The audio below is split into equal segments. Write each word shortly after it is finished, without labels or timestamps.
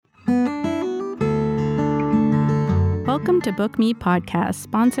Welcome to Book Me Podcast,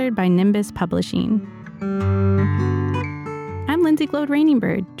 sponsored by Nimbus Publishing. I'm Lindsay Glode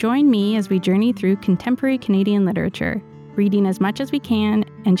Rainingbird. Join me as we journey through contemporary Canadian literature, reading as much as we can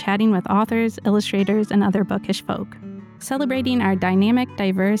and chatting with authors, illustrators, and other bookish folk, celebrating our dynamic,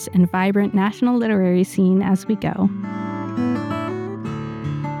 diverse, and vibrant national literary scene as we go.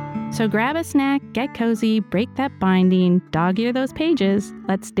 So grab a snack, get cozy, break that binding, dog-ear those pages.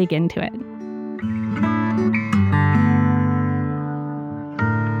 Let's dig into it.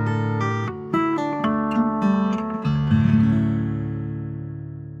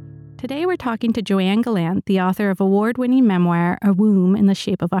 Today we're talking to Joanne Gallant, the author of award-winning memoir, A Womb in the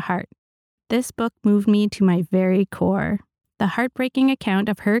Shape of a Heart. This book moved me to my very core. The heartbreaking account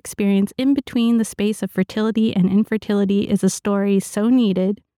of her experience in between the space of fertility and infertility is a story so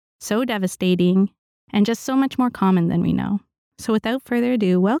needed, so devastating, and just so much more common than we know. So without further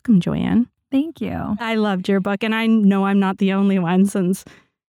ado, welcome, Joanne. Thank you. I loved your book, and I know I'm not the only one since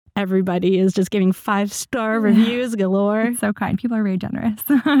everybody is just giving 5-star reviews galore. It's so kind. People are very generous.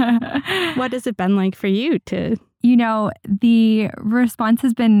 What has it been like for you to... The response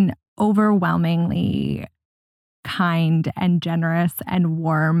has been overwhelmingly kind and generous and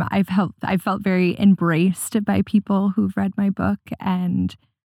warm. I felt very embraced by people who've read my book. And,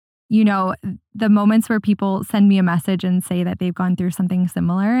 the moments where people send me a message and say that they've gone through something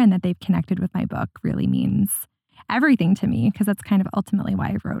similar and that they've connected with my book really means everything to me, because that's kind of ultimately why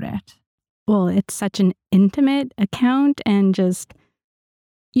I wrote it. Well, it's such an intimate account, and just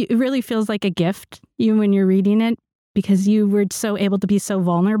it really feels like a gift when you're reading it, because you were so able to be so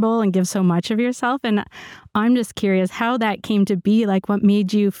vulnerable and give so much of yourself. And I'm just curious how that came to be. Like, what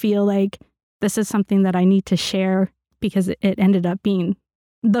made you feel like this is something that I need to share, because it ended up being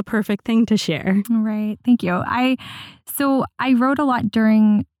the perfect thing to share. Right. Thank you. So I wrote a lot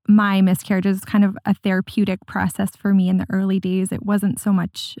during my miscarriages. It's kind of a therapeutic process for me in the early days. It wasn't so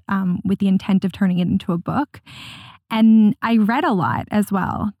much with the intent of turning it into a book. And I read a lot as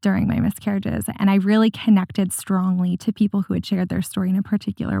well during my miscarriages. And I really connected strongly to people who had shared their story in a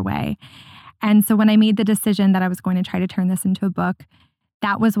particular way. And so when I made the decision that I was going to try to turn this into a book,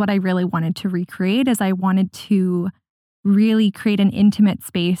 that was what I really wanted to recreate, is I wanted to really create an intimate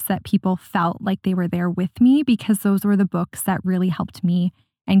space that people felt like they were there with me, because those were the books that really helped me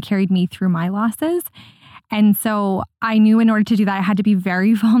and carried me through my losses. And so I knew in order to do that, I had to be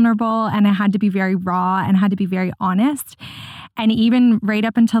very vulnerable, and I had to be very raw, and had to be very honest. And even right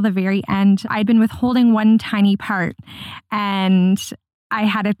up until the very end, I'd been withholding one tiny part. And I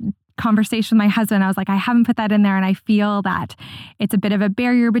had a conversation with my husband. I was like, I haven't put that in there, and I feel that it's a bit of a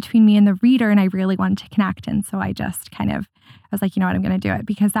barrier between me and the reader, and I really wanted to connect. And so I just I was like, you know what, I'm going to do it,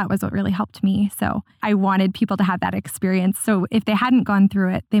 because that was what really helped me. So I wanted people to have that experience. So if they hadn't gone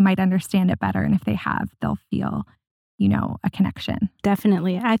through it, they might understand it better. And if they have, they'll feel, a connection.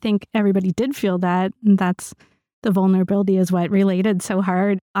 Definitely. I think everybody did feel that. And that's the vulnerability is what related so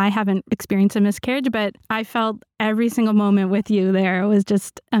hard. I haven't experienced a miscarriage, but I felt every single moment with you there. It was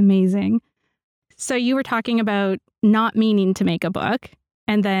just amazing. So you were talking about not meaning to make a book,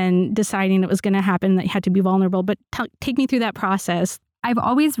 and then deciding it was going to happen, that you had to be vulnerable. But take me through that process. I've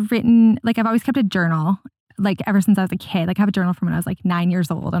always written, I've always kept a journal, ever since I was a kid. I have a journal from when I was 9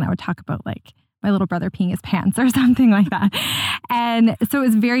 years old, and I would talk about my little brother peeing his pants or something like that. And so it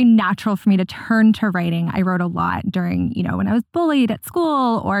was very natural for me to turn to writing. I wrote a lot during, when I was bullied at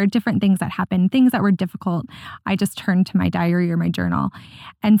school, or different things that happened, things that were difficult. I just turned to my diary or my journal.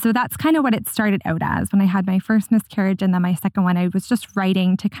 And so that's kind of what it started out as. When I had my first miscarriage and then my second one, I was just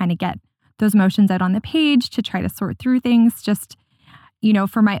writing to kind of get those emotions out on the page, to try to sort through things, just,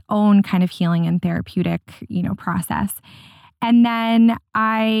 for my own kind of healing and therapeutic, process. And then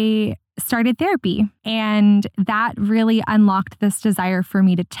I started therapy, and that really unlocked this desire for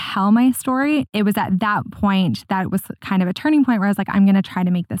me to tell my story. It was at that point that it was kind of a turning point where I was like, I'm going to try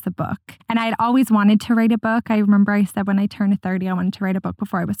to make this a book. And I had always wanted to write a book. I remember I said when I turned 30, I wanted to write a book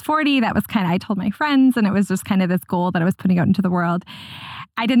before I was 40. That was I told my friends, and it was just kind of this goal that I was putting out into the world.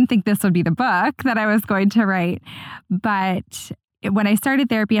 I didn't think this would be the book that I was going to write, but when I started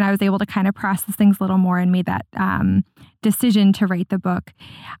therapy and I was able to kind of process things a little more and made that decision to write the book,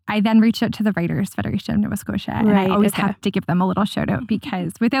 I then reached out to the Writers Federation of Nova Scotia. And I always have to give them a little shout out,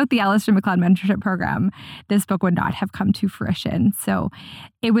 because without the Alistair MacLeod Mentorship Program, this book would not have come to fruition. So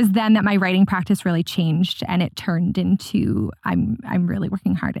it was then that my writing practice really changed, and it turned into, I'm really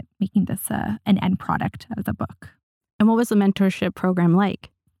working hard at making this an end product as a book. And what was the mentorship program like?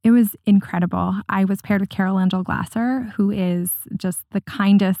 It was incredible. I was paired with Carol Angel Glasser, who is just the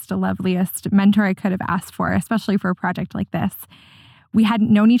kindest, loveliest mentor I could have asked for, especially for a project like this. we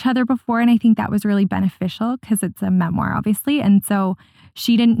hadn't known each other before. And I think that was really beneficial because it's a memoir, obviously. And so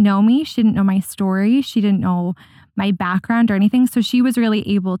she didn't know me. She didn't know my story. She didn't know my background or anything. So she was really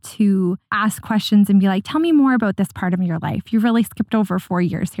able to ask questions and be like, tell me more about this part of your life. You really skipped over 4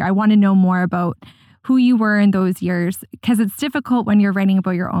 years here. I want to know more about who you were in those years, because it's difficult when you're writing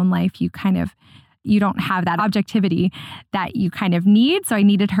about your own life. You don't have that objectivity that you kind of need. So I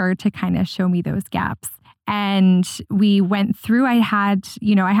needed her to kind of show me those gaps. And we went through, I had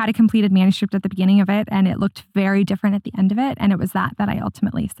a completed manuscript at the beginning of it, and it looked very different at the end of it. And it was that I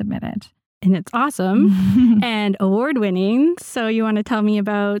ultimately submitted. And it's awesome and award-winning. So you want to tell me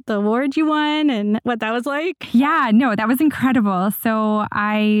about the award you won and what that was like? Yeah, no, that was incredible. So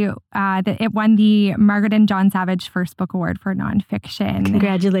it won the Margaret and John Savage First Book Award for Nonfiction.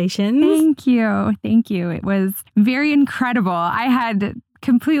 Congratulations. Thank you. Thank you. It was very incredible. I had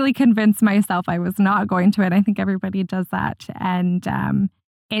completely convinced myself I was not going to it. I think everybody does that. And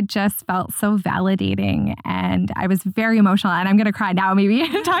it just felt so validating, and I was very emotional, and I'm going to cry now maybe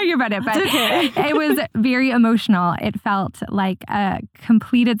talking about it, but it was very emotional. It felt like a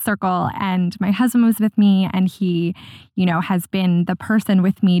completed circle, and my husband was with me, and he, has been the person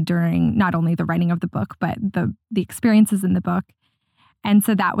with me during not only the writing of the book, but the experiences in the book. And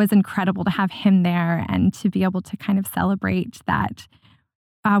so that was incredible to have him there and to be able to kind of celebrate that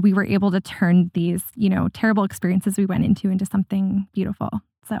we were able to turn these, terrible experiences we went into something beautiful.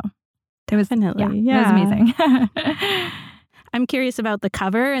 So it was definitely, it was amazing. I'm curious about the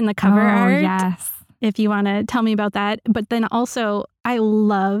cover and the cover art. Yes. If you want to tell me about that. But then also, I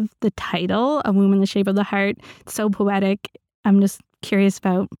love the title, A Womb in the Shape of the Heart. It's so poetic. I'm just curious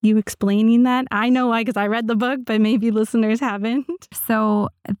about you explaining that. I know why, because I read the book, but maybe listeners haven't. So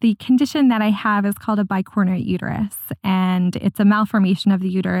the condition that I have is called a bicornuate uterus. And it's a malformation of the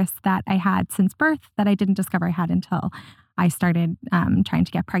uterus that I had since birth that I didn't discover I had until I started trying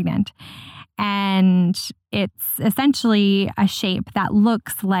to get pregnant. And it's essentially a shape that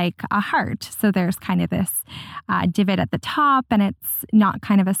looks like a heart. So there's kind of this divot at the top, and it's not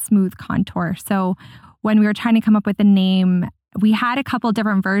kind of a smooth contour. So when we were trying to come up with a name, we had a couple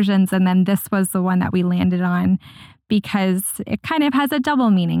different versions, and then this was the one that we landed on because it kind of has a double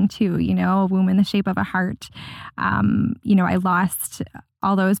meaning too, a womb in the shape of a heart. I lost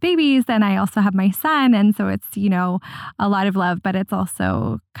all those babies, and I also have my son. And so it's, a lot of love, but it's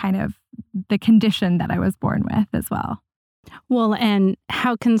also kind of the condition that I was born with as well. Well, and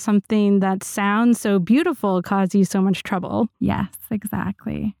how can something that sounds so beautiful cause you so much trouble? Yes,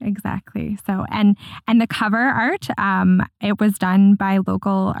 exactly. So, and the cover art, it was done by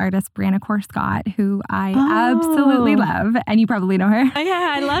local artist Brianna Corscott, who I absolutely love. And you probably know her.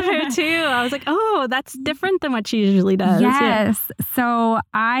 Yeah, I love her too. I was like, oh, that's different than what she usually does. Yes. Yeah. So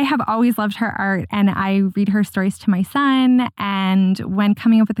I have always loved her art, and I read her stories to my son. And when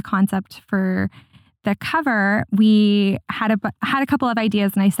coming up with the concept for the cover, we had a couple of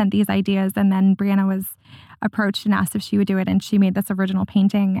ideas, and I sent these ideas, and then Brianna was approached and asked if she would do it, and she made this original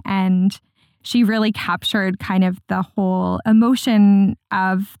painting, and she really captured kind of the whole emotion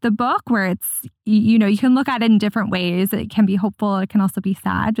of the book, where it's, you can look at it in different ways. It can be hopeful, it can also be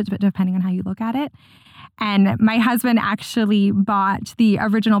sad, depending on how you look at it. And my husband actually bought the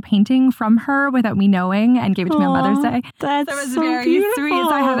original painting from her without me knowing and gave it to me on Mother's Day. That's so it was so very beautiful. sweet. So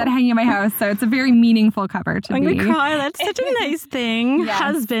I have that hanging in my house. So it's a very meaningful cover to me. I'm going to cry. That's such a nice thing. Yes.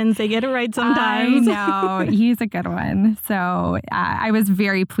 Husbands, they get it right sometimes. I know. He's a good one. So I was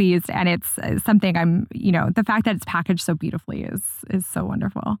very pleased. And it's something the fact that it's packaged so beautifully is so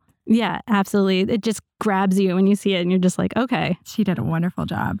wonderful. Yeah, absolutely. It just grabs you when you see it, and you're just like, okay. She did a wonderful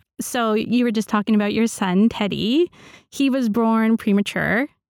job. So you were just talking about your son, Teddy. He was born premature,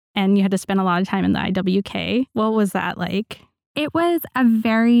 and you had to spend a lot of time in the IWK. What was that like? It was a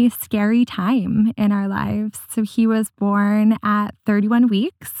very scary time in our lives. So he was born at 31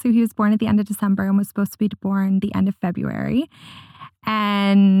 weeks. So he was born at the end of December and was supposed to be born the end of February.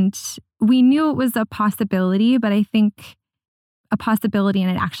 And we knew it was a possibility, but I think a possibility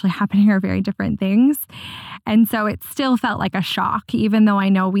and it actually happening are very different things. And so it still felt like a shock, even though I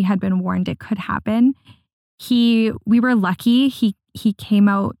know we had been warned it could happen. We were lucky. He came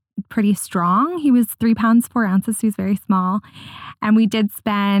out pretty strong. He was 3 pounds, 4 ounces. So he was very small. And we did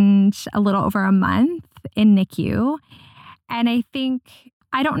spend a little over a month in NICU. And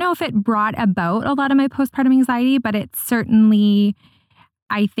I don't know if it brought about a lot of my postpartum anxiety, but it certainly,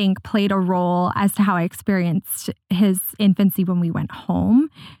 I think, played a role as to how I experienced his infancy when we went home.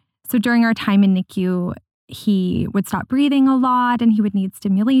 So during our time in NICU, he would stop breathing a lot, and he would need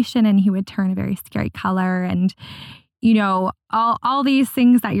stimulation, and he would turn a very scary color, and all these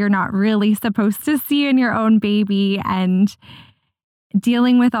things that you're not really supposed to see in your own baby. And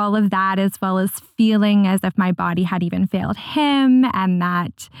dealing with all of that, as well as feeling as if my body had even failed him, and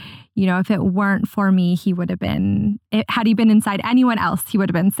that, if it weren't for me, had he been inside anyone else, he would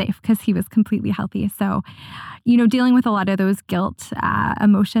have been safe because he was completely healthy. So, dealing with a lot of those guilt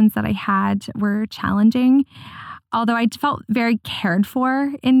emotions that I had were challenging. Although I felt very cared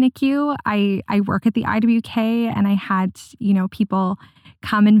for in NICU, I work at the IWK, and I had, people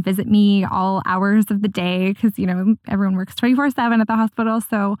come and visit me all hours of the day because, everyone works 24/7 at the hospital.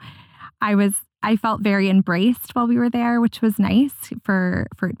 So I felt very embraced while we were there, which was nice for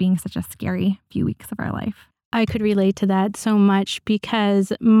it being such a scary few weeks of our life. I could relate to that so much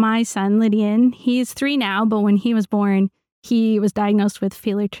because my son, Lydian, he's 3 now, but when he was born, he was diagnosed with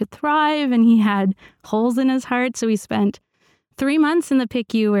failure to thrive and he had holes in his heart. So we spent 3 months in the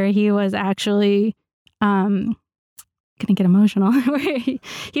PICU where he was actually, gonna get emotional, where he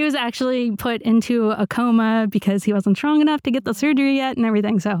was actually put into a coma because he wasn't strong enough to get the surgery yet and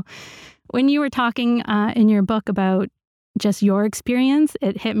everything. So when you were talking in your book about just your experience,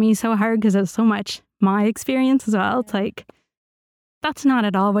 it hit me so hard because it was so much my experience as well. It's like, that's not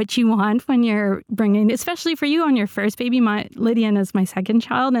at all what you want when you're bringing, especially for you on your first baby. Lydian is my second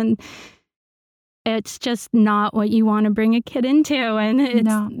child, and it's just not what you want to bring a kid into. And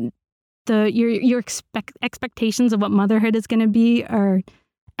it's your expectations of what motherhood is going to be are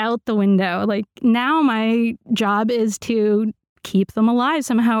out the window. Like now, my job is to keep them alive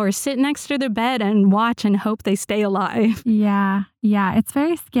somehow, or sit next to their bed and watch and hope they stay alive. Yeah. It's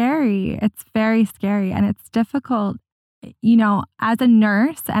very scary. And it's difficult. As a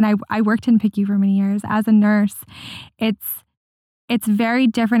nurse, and I worked in PICU for many years, as a nurse, it's very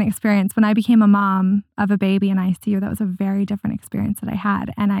different experience. When I became a mom of a baby in ICU, that was a very different experience that I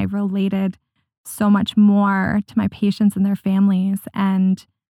had. And I related so much more to my patients and their families and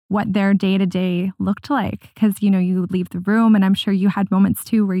what their day-to-day looked like. Because, you leave the room, and I'm sure you had moments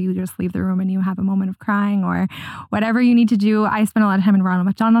too where you just leave the room and you have a moment of crying or whatever you need to do. I spent a lot of time in Ronald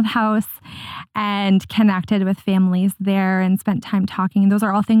McDonald House and connected with families there and spent time talking. Those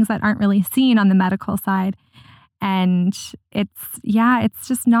are all things that aren't really seen on the medical side. And it's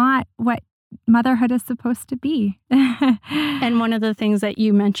just not what motherhood is supposed to be. And one of the things that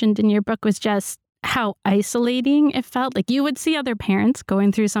you mentioned in your book was just how isolating it felt. Like you would see other parents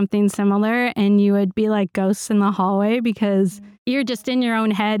going through something similar and you would be like ghosts in the hallway because you're just in your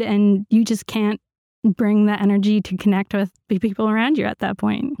own head and you just can't bring the energy to connect with the people around you at that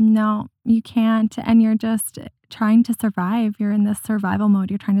point. No, you can't. And you're just trying to survive. You're in this survival mode.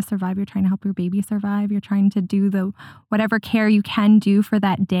 You're trying to survive. You're trying to help your baby survive. You're trying to do whatever care you can do for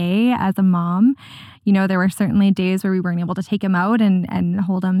that day as a mom. There were certainly days where we weren't able to take him out and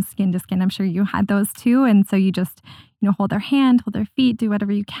hold him skin to skin. I'm sure you had those too. And so you just, hold their hand, hold their feet, do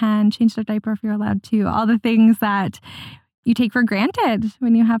whatever you can, change their diaper if you're allowed to, all the things that you take for granted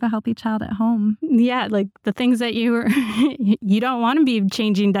when you have a healthy child at home. Yeah, like the things that you don't want to be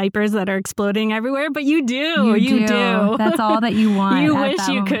changing diapers that are exploding everywhere, but you do. You do. That's all that you want. You wish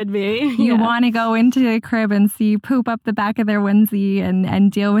you could be. You want to go into the crib and see poop up the back of their onesie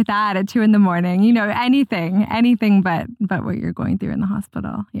and deal with that at 2 a.m. Anything but what you're going through in the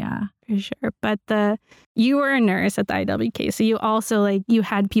hospital. Yeah. For sure. But you were a nurse at the IWK, so you also you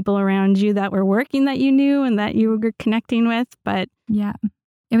had people around you that were working that you knew and that you were connecting with. But yeah,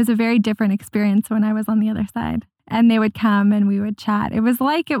 it was a very different experience when I was on the other side. And they would come and we would chat. It was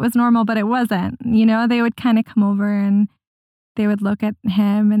like it was normal, but it wasn't. They would kind of come over and they would look at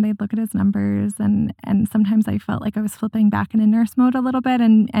him and they'd look at his numbers. And sometimes I felt like I was flipping back into nurse mode a little bit.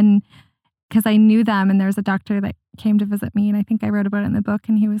 And because I knew them, and there's a doctor that came to visit me, and I think I wrote about it in the book,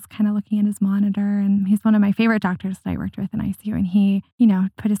 and he was kind of looking at his monitor, and he's one of my favorite doctors that I worked with in ICU, and he,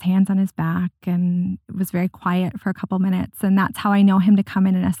 put his hands on his back and was very quiet for a couple minutes, and that's how I know him to come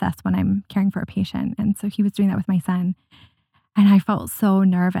in and assess when I'm caring for a patient. And so he was doing that with my son, and I felt so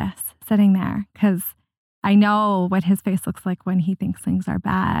nervous sitting there because I know what his face looks like when he thinks things are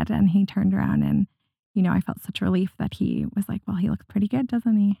bad. And he turned around and I felt such relief that he was like, well, he looks pretty good,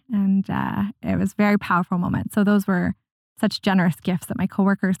 doesn't he? And it was a very powerful moment. So those were such generous gifts that my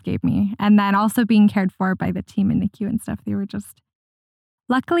coworkers gave me. And then also being cared for by the team in NICU and stuff. They were just,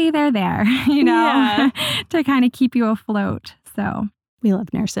 luckily they're there, to kind of keep you afloat. So we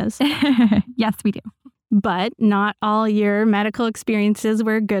love nurses. Yes, we do. But not all your medical experiences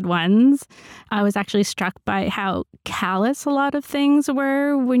were good ones. I was actually struck by how callous a lot of things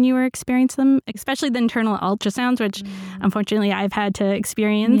were when you were experiencing them, especially the internal ultrasounds, which unfortunately I've had to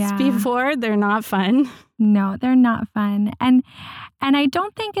experience before. They're not fun. No, they're not fun. And I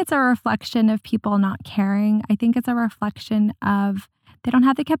don't think it's a reflection of people not caring. I think it's a reflection of they don't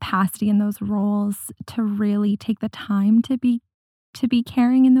have the capacity in those roles to really take the time to be to be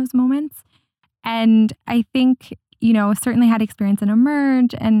caring in those moments. And I think, certainly had experience in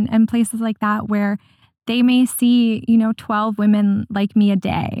Emerge and places like that where they may see, 12 women like me a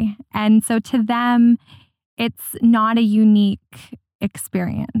day. And so to them, it's not a unique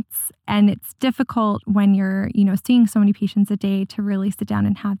experience. And it's difficult when you're, seeing so many patients a day to really sit down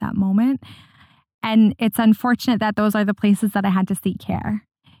and have that moment. And it's unfortunate that those are the places that I had to seek care.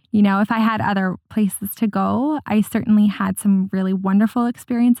 If I had other places to go, I certainly had some really wonderful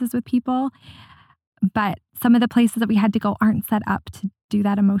experiences with people. But some of the places that we had to go aren't set up to do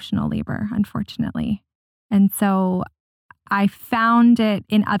that emotional labor, unfortunately. And so I found it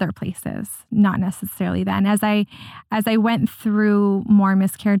in other places, not necessarily then. As I went through more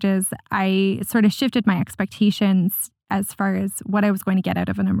miscarriages, I sort of shifted my expectations as far as what I was going to get out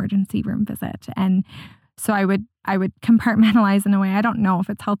of an emergency room visit. And so I would compartmentalize in a way. I don't know if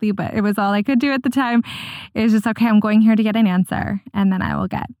it's healthy, but it was all I could do at the time. It was just, okay, I'm going here to get an answer, and then I will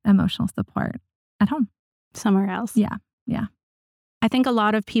get emotional support at home. Somewhere else. Yeah. I think a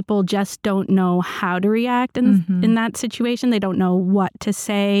lot of people just don't know how to react in that situation. They don't know what to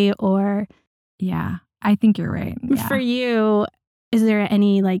say or... Yeah, I think you're right. Yeah. For you, is there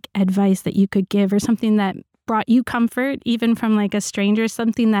any advice that you could give or something that brought you comfort, even from a stranger,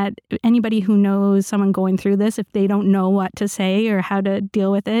 something that anybody who knows someone going through this, if they don't know what to say or how to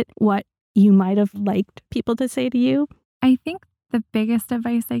deal with it, what you might have liked people to say to you? I think the biggest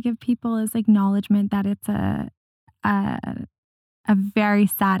advice I give people is acknowledgement that it's a very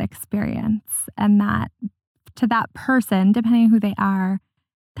sad experience, and that to that person, depending on who they are,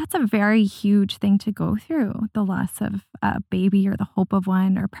 that's a very huge thing to go through. The loss of a baby or the hope of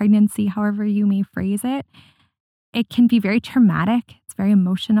one or pregnancy, however you may phrase it. It can be very traumatic. It's very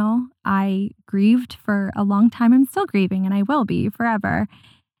emotional. I grieved for a long time. I'm still grieving, and I will be forever.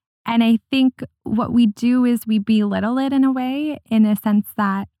 And I think what we do is we belittle it in a way, in a sense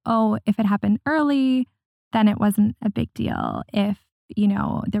that, if it happened early, then it wasn't a big deal. If,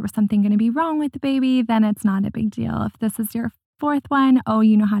 there was something going to be wrong with the baby, then it's not a big deal. If this is your fourth one,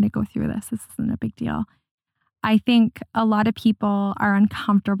 you know how to go through this. This isn't a big deal. I think a lot of people are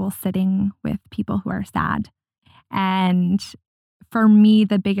uncomfortable sitting with people who are sad. And for me,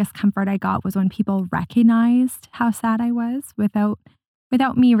 the biggest comfort I got was when people recognized how sad I was without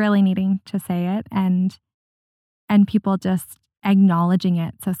me really needing to say it, and people just acknowledging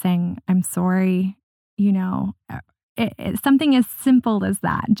it. So saying, I'm sorry, something as simple as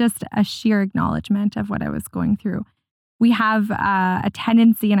that, just a sheer acknowledgement of what I was going through. We have a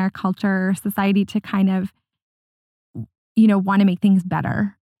tendency in our culture, society, to kind of, want to make things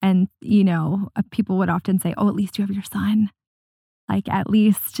better. And, people would often say, at least you have your son. At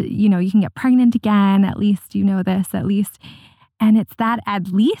least, you can get pregnant again. At least, this, at least. And it's that at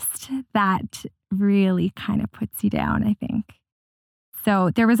least that really kind of puts you down, I think.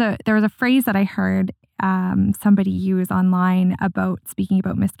 So there was a phrase that I heard somebody use online about speaking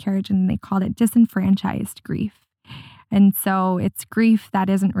about miscarriage, and they called it disenfranchised grief. And so it's grief that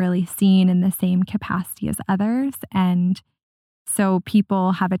isn't really seen in the same capacity as others. And so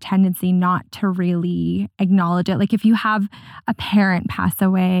people have a tendency not to really acknowledge it. If you have a parent pass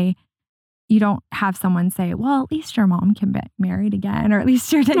away, you don't have someone say, well, at least your mom can get married again, or at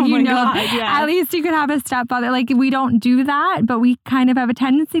least your dad, at least you could have a stepfather. We don't do that, but we kind of have a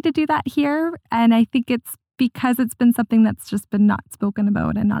tendency to do that here. And I think it's because it's been something that's just been not spoken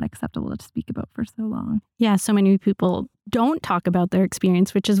about and not acceptable to speak about for so long. Yeah, so many people don't talk about their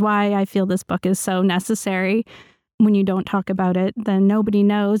experience, which is why I feel this book is so necessary. When you don't talk about it, then nobody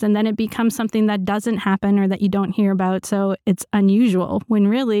knows. And then it becomes something that doesn't happen or that you don't hear about. So it's unusual when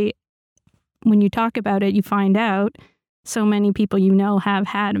really, when you talk about it, you find out so many people have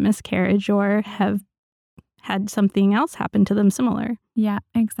had a miscarriage or have had something else happen to them similar. Yeah,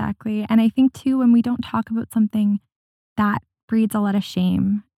 exactly. And I think too, when we don't talk about something, that breeds a lot of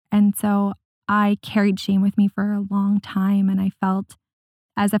shame. And so I carried shame with me for a long time, and I felt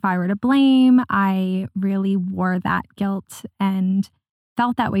as if I were to blame. I really wore that guilt and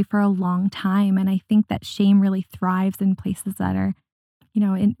felt that way for a long time. And I think that shame really thrives in places that are,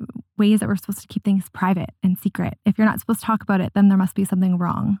 in ways that we're supposed to keep things private and secret. If you're not supposed to talk about it, then there must be something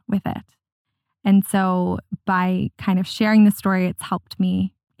wrong with it. And so by kind of sharing the story, it's helped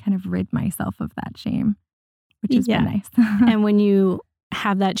me kind of rid myself of that shame, which has been nice. And when you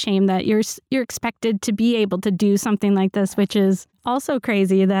have that shame that you're expected to be able to do something like this, which is also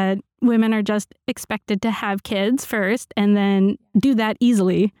crazy that women are just expected to have kids first and then do that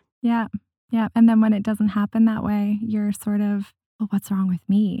easily. Yeah. Yeah. And then when it doesn't happen that way, you're sort of, well, what's wrong with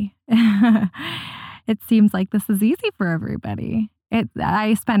me? It seems like this is easy for everybody.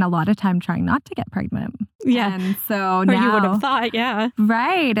 I spent a lot of time trying not to get pregnant. Yeah. And so or now, you would have thought, yeah.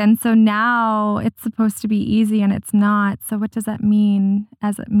 right. And so now it's supposed to be easy and it's not. So what does that mean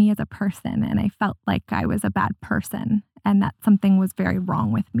me as a person? And I felt like I was a bad person and that something was very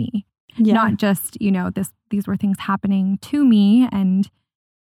wrong with me. Yeah. Not just, these were things happening to me and,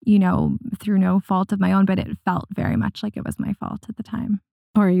 through no fault of my own, but it felt very much like it was my fault at the time.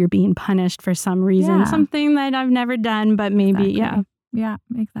 Or you're being punished for some reason, Yeah. something that I've never done, but maybe, Exactly. Yeah,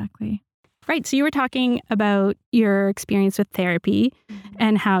 exactly. Right. So you were talking about your experience with therapy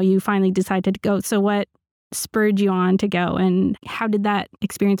and how you finally decided to go. So what spurred you on to go, and how did that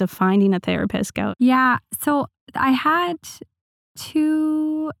experience of finding a therapist go? Yeah. So I had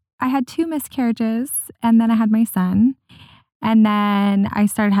two miscarriages, and then I had my son. And then I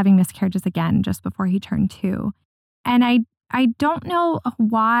started having miscarriages again just before he turned 2. And I don't know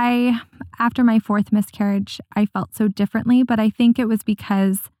why after my 4th miscarriage, I felt so differently, but I think it was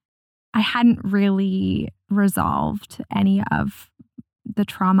because I hadn't really resolved any of the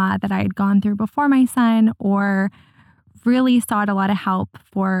trauma that I had gone through before my son, or really sought a lot of help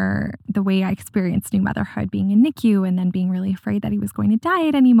for the way I experienced new motherhood, being in NICU and then being really afraid that he was going to die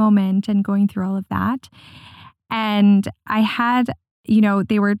at any moment and going through all of that. And I had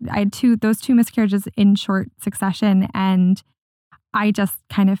those 2 miscarriages in short succession, and I just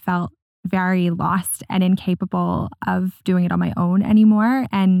kind of felt very lost and incapable of doing it on my own anymore.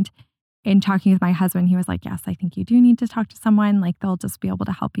 And in talking with my husband, he was like, yes, I think you do need to talk to someone. Like, they'll just be able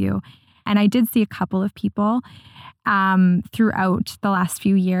to help you. And I did see a couple of people throughout the last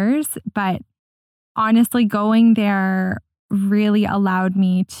few years, but honestly, going there really allowed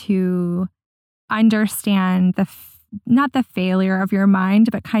me to understand not the failure of your mind,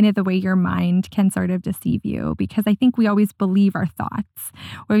 but kind of the way your mind can sort of deceive you. Because I think we always believe our thoughts.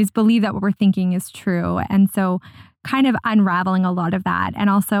 We always believe that what we're thinking is true. And so kind of unraveling a lot of that, and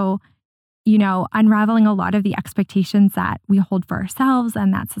also, unraveling a lot of the expectations that we hold for ourselves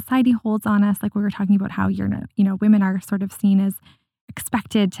and that society holds on us. Like we were talking about how women are sort of seen as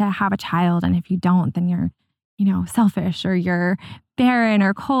expected to have a child. And if you don't, then you're selfish, or you're barren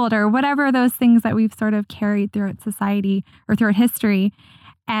or cold, or whatever those things that we've sort of carried throughout society or throughout history.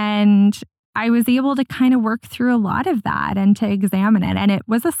 And I was able to kind of work through a lot of that and to examine it. And it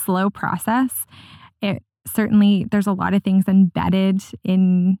was a slow process. There's a lot of things embedded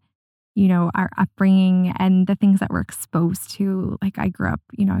in our upbringing and the things that we're exposed to. Like I grew up,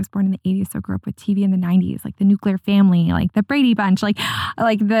 I was born in the 80s, so I grew up with TV in the 90s, like the nuclear family, like the Brady Bunch, like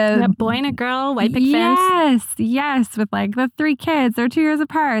the boy and a girl, white picket fence. Yes, with like the 3 kids, they're 2 years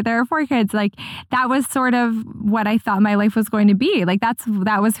apart, there are 4 kids. Like that was sort of what I thought my life was going to be. Like that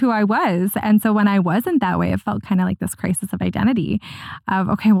was who I was. And so when I wasn't that way, it felt kind of like this crisis of identity of,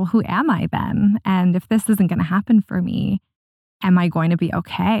 okay, well, who am I then? And if this isn't going to happen for me, am I going to be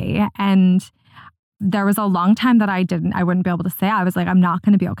okay? And there was a long time that I wouldn't be able to say. I was like, I'm not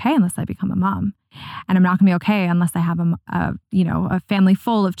going to be okay unless I become a mom. And I'm not going to be okay unless I have a family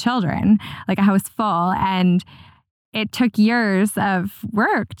full of children, like a house full. And it took years of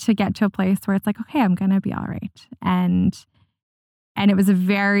work to get to a place where it's like, okay, I'm going to be all right. And it was a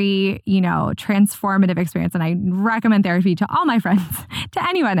very, transformative experience. And I recommend therapy to all my friends, to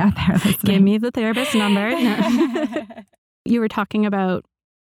anyone out there listening. Give me the therapist number. No. You were talking about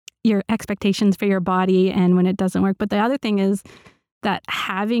your expectations for your body and when it doesn't work. But the other thing is that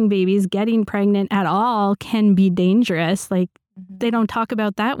having babies, getting pregnant at all can be dangerous. Like they don't talk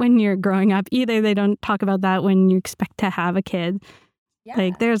about that when you're growing up either. They don't talk about that when you expect to have a kid. Yeah.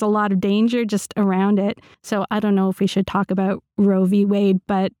 Like there's a lot of danger just around it. So I don't know if we should talk about Roe v. Wade,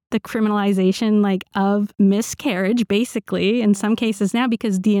 but the criminalization of miscarriage, basically, in some cases now,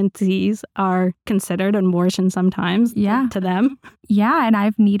 because D&Cs are considered an abortion sometimes to them. Yeah, and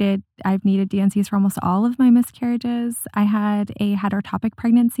I've needed D&Cs for almost all of my miscarriages. I had a heterotopic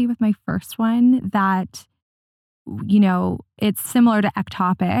pregnancy with my first one that, it's similar to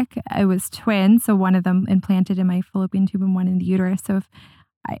ectopic. It was twins, so one of them implanted in my fallopian tube and one in the uterus. So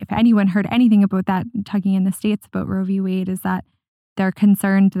if anyone heard anything about that tugging in the States about Roe v. Wade, is that they're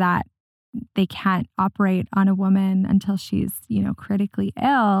concerned that they can't operate on a woman until she's, critically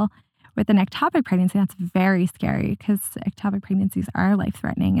ill. With an ectopic pregnancy, that's very scary because ectopic pregnancies are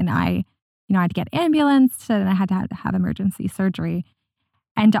life-threatening. And I had to get ambulanced and I had to have emergency surgery.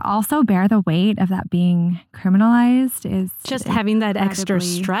 And to also bear the weight of that being criminalized is just having that extra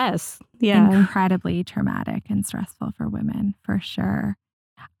stress. Yeah. Incredibly traumatic and stressful for women, for sure.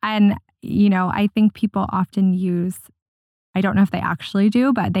 And, I think people often I don't know if they actually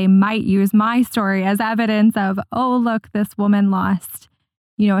do, but they might use my story as evidence of, oh, look, this woman lost,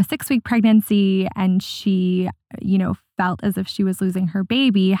 a 6-week pregnancy and she, felt as if she was losing her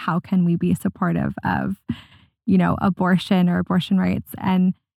baby, how can we be supportive of, abortion or abortion rights?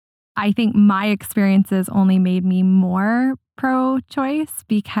 And I think my experiences only made me more pro-choice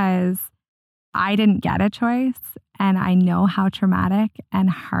because I didn't get a choice. And I know how traumatic and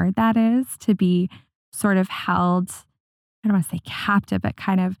hard that is to be sort of held, I don't want to say captive, but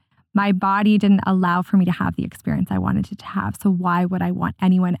kind of my body didn't allow for me to have the experience I wanted it to have. So why would I want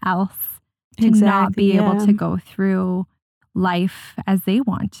anyone else to not be able to go through life as they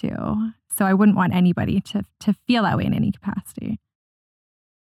want to? So I wouldn't want anybody to feel that way in any capacity.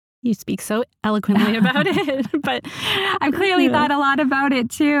 You speak so eloquently about it, but I've clearly thought a lot about it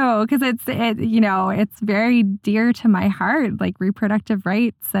too, because it's very dear to my heart, like reproductive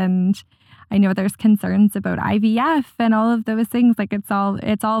rights, and I know there's concerns about IVF and all of those things. Like it's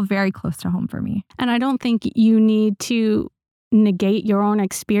all very close to home for me. And I don't think you need to negate your own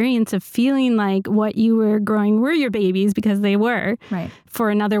experience of feeling like what you were growing were your babies, because they were, right, for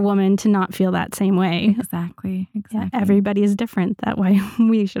another woman to not feel that same way. Exactly. Yeah, everybody is different that way.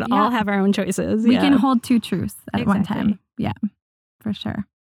 We should all have our own choices. We can hold two truths at one time. Yeah, for sure.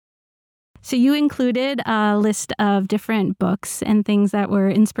 So you included a list of different books and things that were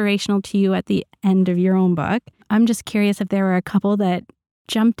inspirational to you at the end of your own book. I'm just curious if there were a couple that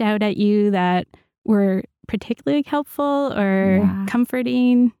jumped out at you that were particularly helpful or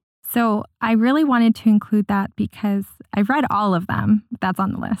comforting. So I really wanted to include that because I've read all of them. That's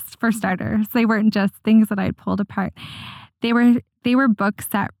on the list, for starters. They weren't just things that I'd pulled apart. They were books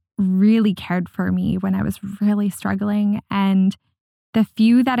that really cared for me when I was really struggling. And the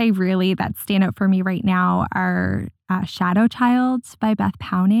few that that stand out for me right now are Shadow Child by Beth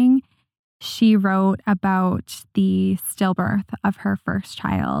Powning. She wrote about the stillbirth of her first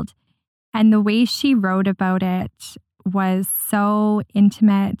child. And the way she wrote about it was so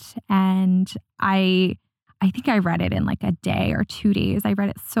intimate. And I think I read it in like a day or 2 days. I read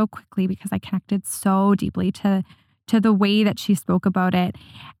it so quickly because I connected so deeply to the way that she spoke about it.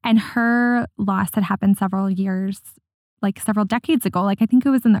 And her loss had happened several decades ago. Like I think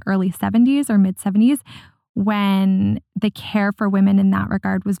it was in the early 70s or mid 70s when the care for women in that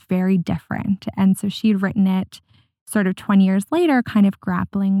regard was very different. And so she'd written it sort of 20 years later, kind of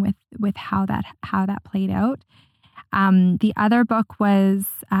grappling with how that played out. The other book was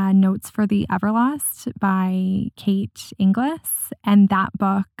Notes for the Everlost by Kate Inglis. And that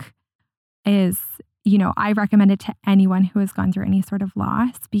book is, I recommend it to anyone who has gone through any sort of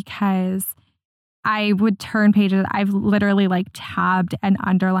loss, because I would turn pages. I've literally tabbed and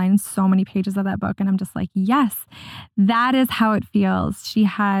underlined so many pages of that book. And I'm just like, yes, that is how it feels.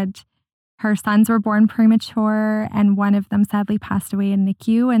 Her sons were born premature and one of them sadly passed away in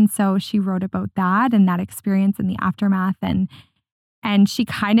NICU. And so she wrote about that and that experience in the aftermath. And she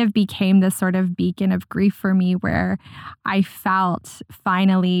kind of became this sort of beacon of grief for me, where I felt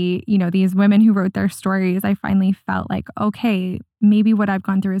finally, these women who wrote their stories, I finally felt like, okay, maybe what I've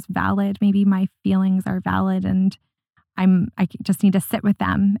gone through is valid. Maybe my feelings are valid and I just need to sit with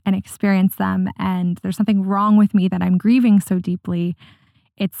them and experience them. And there's something wrong with me that I'm grieving so deeply.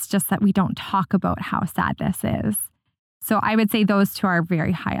 It's just that we don't talk about how sad this is. So I would say those two are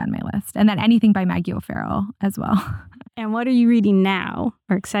very high on my list. And then anything by Maggie O'Farrell as well. And what are you reading now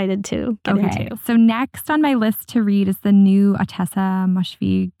or excited to get into? So next on my list to read is the new Ottessa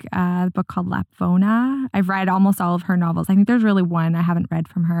Moshfegh book called Lapvona. I've read almost all of her novels. I think there's really one I haven't read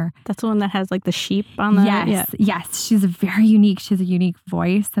from her. That's the one that has the sheep on the... Yes. She's very unique. She has a unique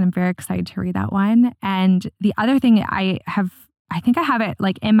voice, and I'm very excited to read that one. And the other thing I think I have it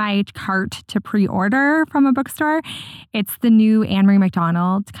in my cart to pre-order from a bookstore. It's the new Anne Marie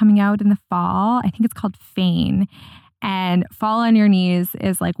MacDonald coming out in the fall. I think it's called Fane. And Fall on Your Knees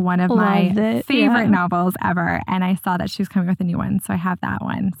is one of my favorite novels ever. And I saw that she was coming with a new one. So I have that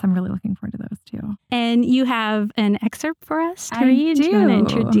one. So I'm really looking forward to those two. And you have an excerpt for us to read? Do you want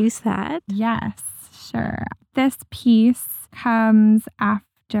to introduce that? Yes, sure. This piece comes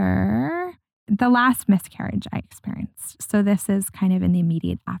after the last miscarriage I experienced. So this is kind of in the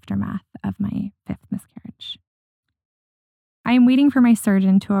immediate aftermath of my 5th miscarriage. I am waiting for my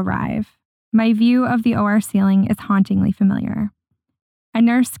surgeon to arrive. My view of the OR ceiling is hauntingly familiar. A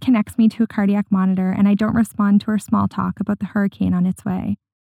nurse connects me to a cardiac monitor, and I don't respond to her small talk about the hurricane on its way.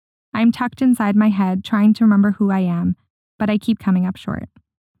 I'm tucked inside my head, trying to remember who I am, but I keep coming up short.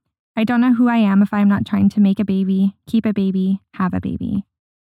 I don't know who I am if I am not trying to make a baby, keep a baby, have a baby.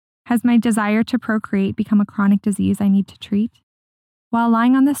 Has my desire to procreate become a chronic disease I need to treat? While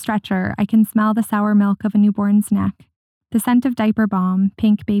lying on the stretcher, I can smell the sour milk of a newborn's neck, the scent of diaper balm,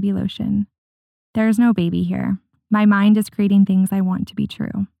 pink baby lotion. There is no baby here. My mind is creating things I want to be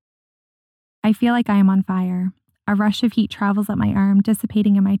true. I feel like I am on fire. A rush of heat travels up my arm,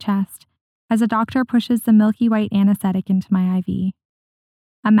 dissipating in my chest, as a doctor pushes the milky white anesthetic into my IV.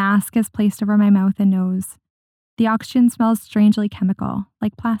 A mask is placed over my mouth and nose. The oxygen smells strangely chemical,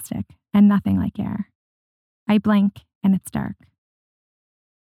 like plastic, and nothing like air. I blink, and it's dark.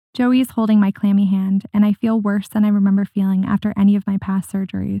 Joey is holding my clammy hand, and I feel worse than I remember feeling after any of my past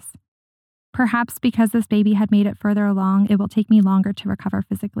surgeries. Perhaps because this baby had made it further along, it will take me longer to recover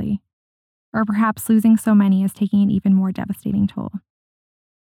physically. Or perhaps losing so many is taking an even more devastating toll.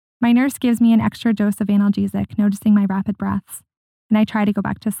 My nurse gives me an extra dose of analgesic, noticing my rapid breaths, and I try to go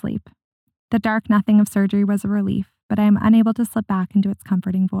back to sleep. The dark nothing of surgery was a relief, but I am unable to slip back into its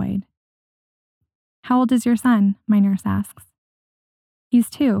comforting void. "How old is your son?" my nurse asks. "He's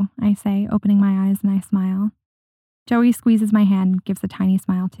 2, I say, opening my eyes, and I smile. Joey squeezes my hand and gives a tiny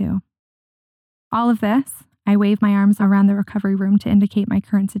smile too. All of this, I wave my arms around the recovery room to indicate my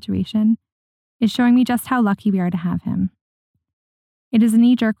current situation, is showing me just how lucky we are to have him. It is a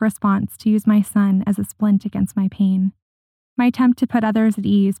knee-jerk response to use my son as a splint against my pain, my attempt to put others at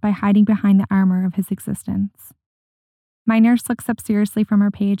ease by hiding behind the armor of his existence. My nurse looks up seriously from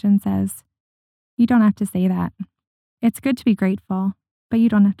her page and says, "You don't have to say that. It's good to be grateful, but you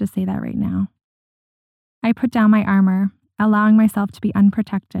don't have to say that right now." I put down my armor, allowing myself to be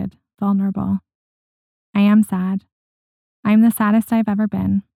unprotected, vulnerable. I am sad. I am the saddest I've ever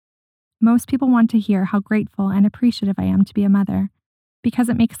been. Most people want to hear how grateful and appreciative I am to be a mother, because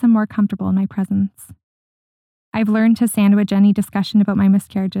it makes them more comfortable in my presence. I've learned to sandwich any discussion about my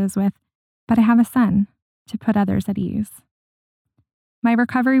miscarriages with, "But I have a son," to put others at ease. My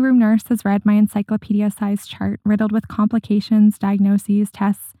recovery room nurse has read my encyclopedia-sized chart riddled with complications, diagnoses,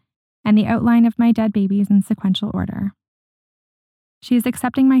 tests, and the outline of my dead babies in sequential order. She is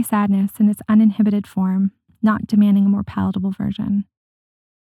accepting my sadness in its uninhibited form, not demanding a more palatable version.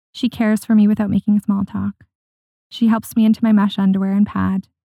 She cares for me without making small talk. She helps me into my mesh underwear and pad,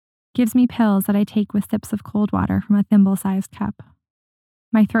 gives me pills that I take with sips of cold water from a thimble-sized cup.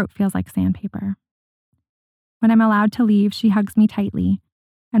 My throat feels like sandpaper. When I'm allowed to leave, she hugs me tightly,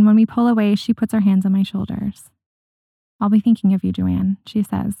 and when we pull away, she puts her hands on my shoulders. "I'll be thinking of you, Joanne," she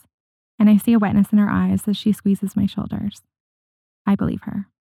says, and I see a wetness in her eyes as she squeezes my shoulders. I believe her.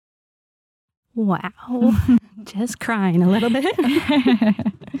 Wow. Just crying a little bit.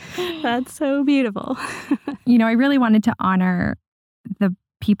 That's so beautiful. I really wanted to honor the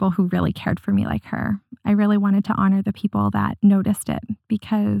people who really cared for me like her. I really wanted to honor the people that noticed it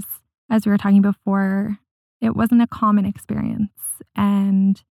because, as we were talking before, it wasn't a common experience.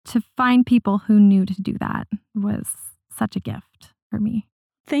 And to find people who knew to do that was such a gift for me.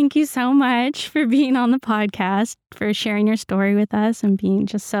 Thank you so much for being on the podcast, for sharing your story with us and being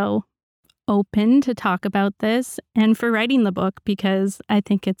just so open to talk about this, and for writing the book because I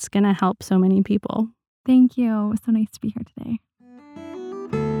think it's going to help so many people. Thank you. It was so nice to be here today.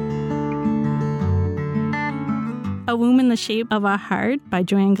 A Womb in the Shape of a Heart by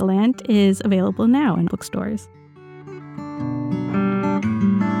Joanne Gallant is available now in bookstores.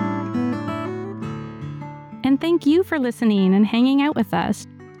 And thank you for listening and hanging out with us.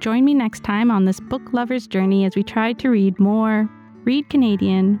 Join me next time on this book lover's journey as we try to read more, read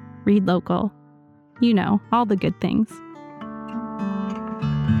Canadian, read local. All the good things.